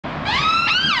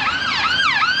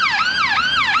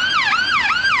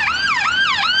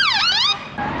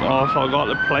Oh, so I got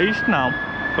the place now.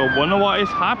 So I wonder what is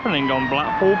happening on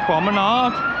Blackpool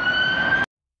Promenade.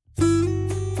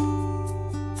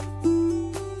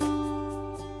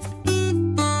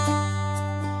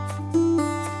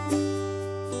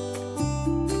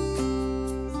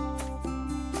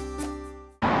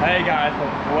 Hey guys,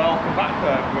 and welcome back to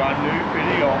a brand new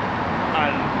video.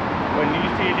 And when you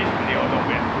see this video, it'll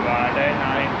be Friday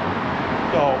night.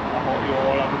 So I hope you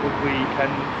all have a good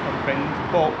weekend and things.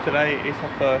 But today is the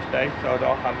first day, so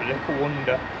I'll have a little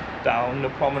wander down the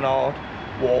promenade,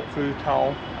 walk through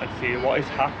town and see what is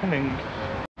happening.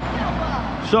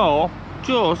 So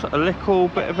just a little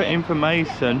bit of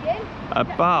information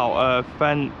about an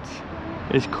event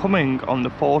is coming on the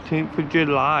 14th of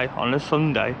July on a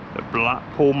Sunday, the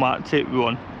Blackpool Match-It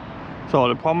Run. So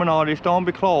the promenade is going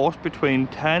to be closed between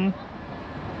 10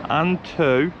 and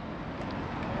 2.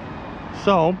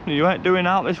 So you ain't doing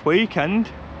out this weekend,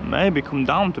 maybe come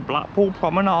down to Blackpool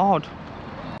Promenade.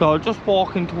 So just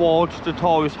walking towards the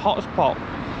tourist hotspot,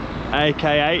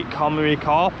 aka Comedy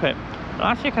Carpet. And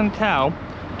as you can tell,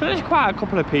 there's quite a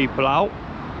couple of people out.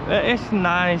 It's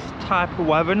nice type of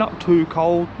weather, not too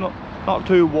cold, not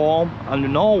too warm,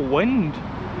 and no wind.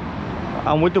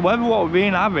 And with the weather what we've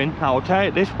been having, I'll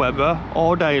take this weather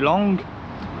all day long.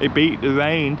 It beat the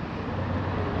rain.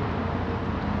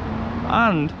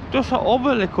 And just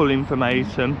other little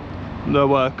information, there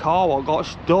were a car that got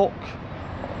stuck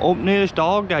up near the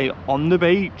Stargate on the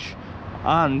beach,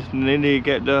 and they need to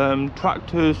get the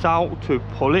tractors out to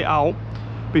pull it out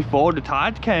before the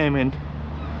tide came in.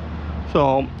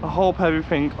 So I hope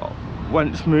everything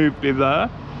went smoothly there.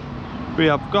 We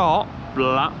have got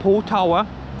Blackpool Tower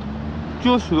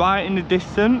just right in the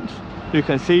distance. You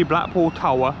can see Blackpool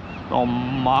Tower no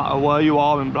matter where you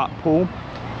are in Blackpool.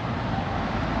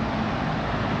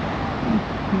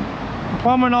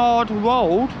 Promenade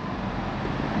Road,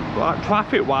 like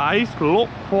traffic wise, look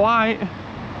quite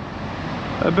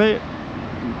a bit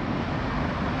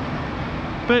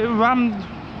rammed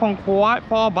from quite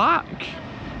far back.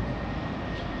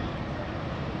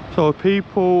 So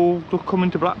people just coming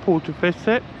to Blackpool to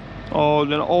visit, or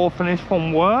they're all finished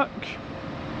from work.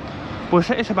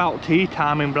 But it's about tea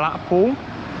time in Blackpool.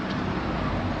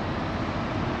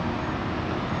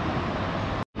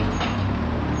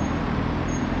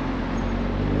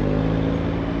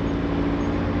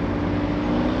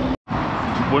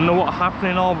 Wonder what's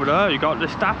happening over there. You got the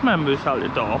staff members at the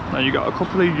door, and you got a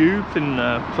couple of youths in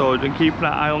there, so they're keeping an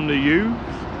eye on the youths,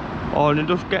 or they're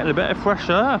just getting a bit of fresh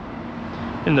air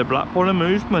in the Blackpool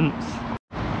amusements.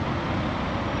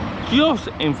 Just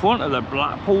in front of the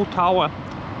Blackpool Tower.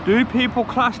 Do people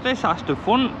class this as the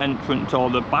front entrance or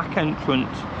the back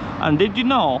entrance? And did you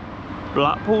know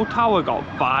Blackpool Tower got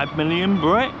 5 million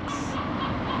bricks?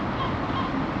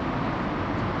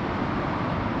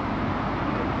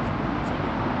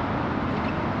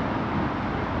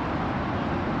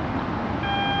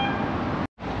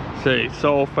 See, it's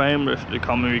so famous, the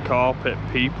Comedy Carpet,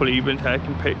 people even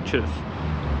taking pictures.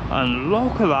 And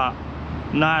look at that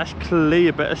nice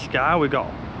clear bit of sky we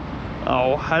got.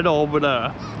 I'll head over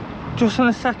there just in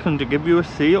a second to give you a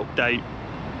sea update.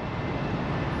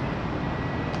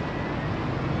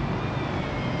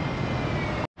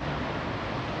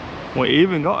 We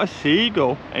even got a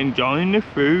seagull enjoying the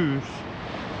views.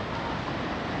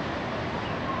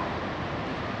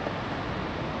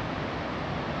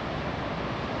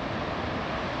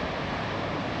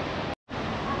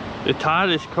 The tide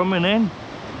is coming in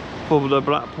for the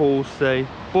Blackpool Sea,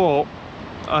 but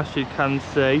as you can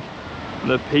see,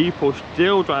 the people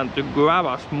still trying to grab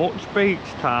as much beach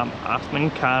time as they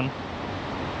can.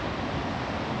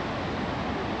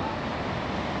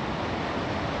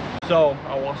 So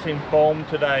I was informed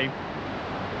today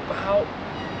about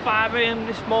 5 AM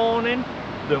this morning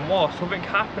there was something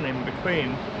happening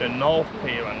between the North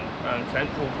Pier and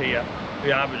Central Pier.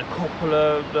 We're having a couple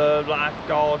of the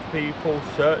lifeguard people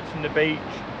searching the beach.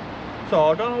 So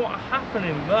I don't know what's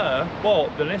happening there,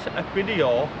 but there is a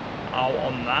video out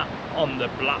on that on the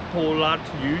Blackpool Lads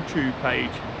YouTube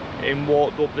page. He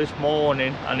walked up this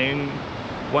morning and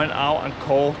he went out and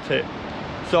caught it.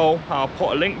 So I'll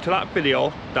put a link to that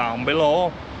video down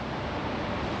below.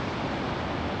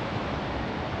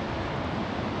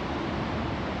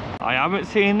 I haven't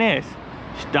seen this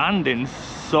standing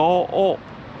so up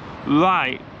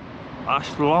right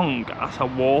as long as I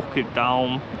walk it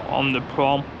down on the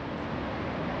prom.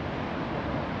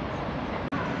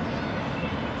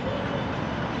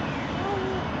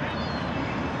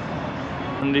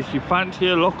 And if you fancy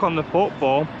a look on the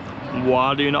football,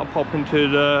 why do you not pop into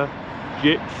the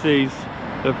Gypsies,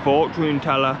 the fortune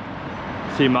teller?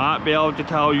 She might be able to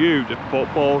tell you the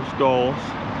football scores.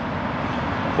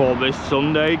 for this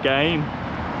Sunday game.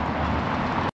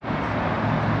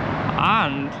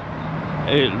 And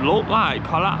it looked like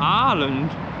Collar Island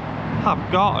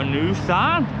have got a new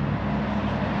sign.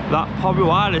 That's probably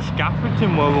why the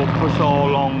scaffolding were up for so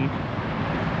long.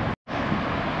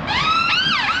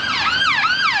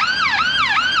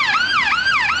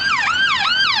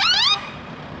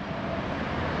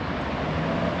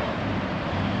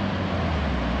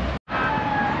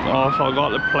 Also got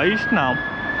the place now,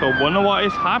 so I wonder what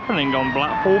is happening on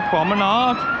Blackpool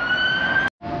Promenade.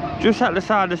 Just at the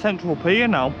side of Central Pier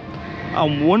now. I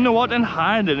wonder what they're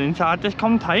hiding inside this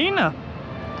container.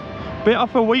 Bit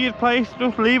of a weird place to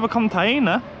just leave a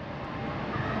container.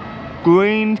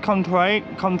 Green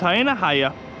container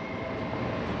hire.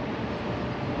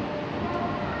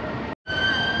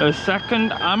 The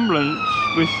second ambulance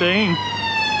we've seen.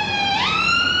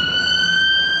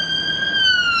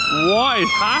 What is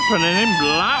happening in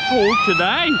Blackpool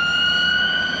today?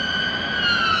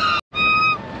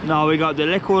 Now we got the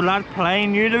little lad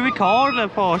playing you the recorder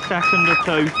for a second or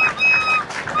two.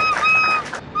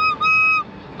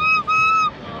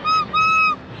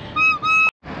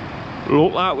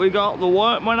 Look like we got the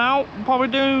workmen out, probably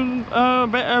doing a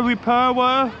bit of repair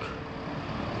work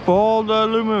for the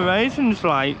illuminations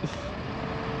lights.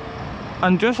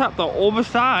 And just at the other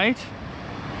side,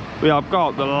 we have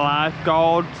got the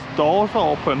lifeguards doors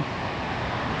open.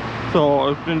 So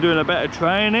I've been doing a bit of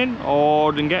training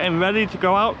or been getting ready to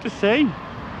go out to sea.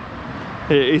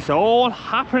 It is all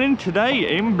happening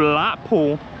today in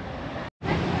Blackpool.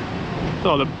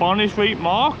 So the Bonny Street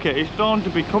Market is starting to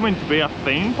becoming to be a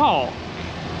theme park.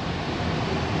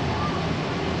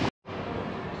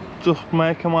 Just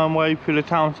making my way through the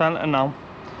town centre now.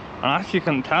 And as you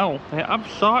can tell, it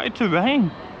has started to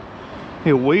rain.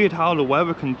 It's weird how the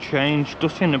weather can change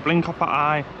just in the blink of an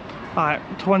eye. Like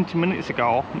 20 minutes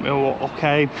ago, it was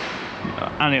okay.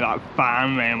 And it like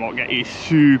fine rain will get you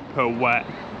super wet.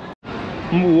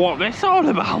 What this all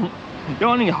about? You're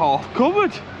only half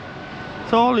covered.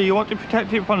 Surely you want to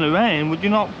protect it from the rain, would you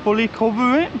not fully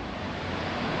cover it?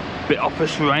 Bit of a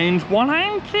strange one,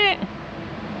 ain't it?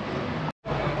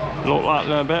 Look like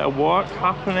there's a bit of work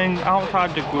happening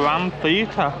outside the Grand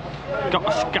Theatre. Got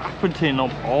a scaffolding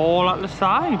up all at the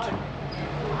side.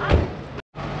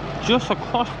 Just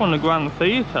across from the Grand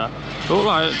Theatre, look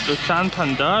like the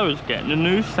Santander is getting a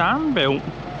new sign built.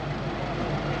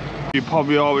 You've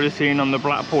probably already seen on the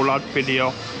Blackpool lad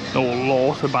video, there were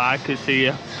lots of bikers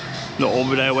here. Not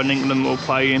over there when England were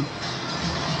playing.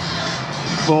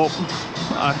 But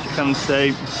as you can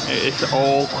see, it's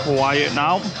all quiet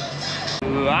now.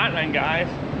 Right then guys,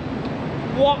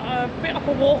 what a bit of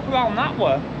a walk around that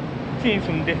way. Seeing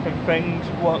some different things,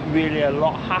 wasn't really a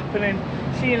lot happening.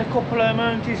 Seeing a couple of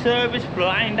emergency service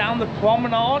flying down the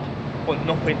promenade, but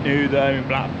nothing new there in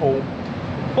Blackpool.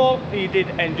 But if you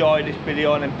did enjoy this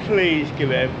video, then please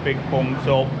give it a big thumbs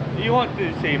up. If you want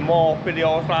to see more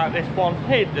videos like this one,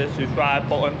 hit the subscribe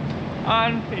button.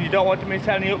 And if you don't want to miss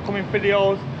any upcoming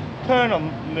videos, turn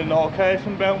on the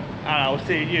notification bell, and I'll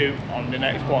see you on the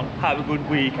next one. Have a good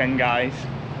weekend guys.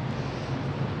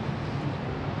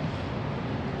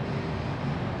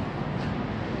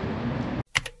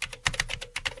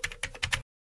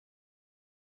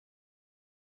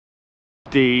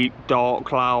 Deep dark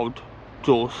cloud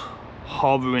just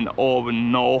hovering over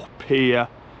North Pier.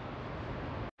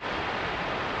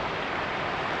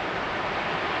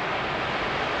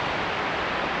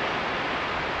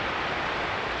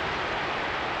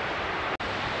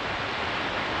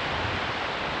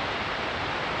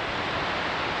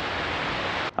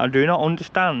 I do not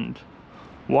understand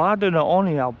why do they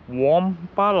only have one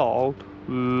ballad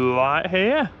right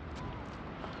here.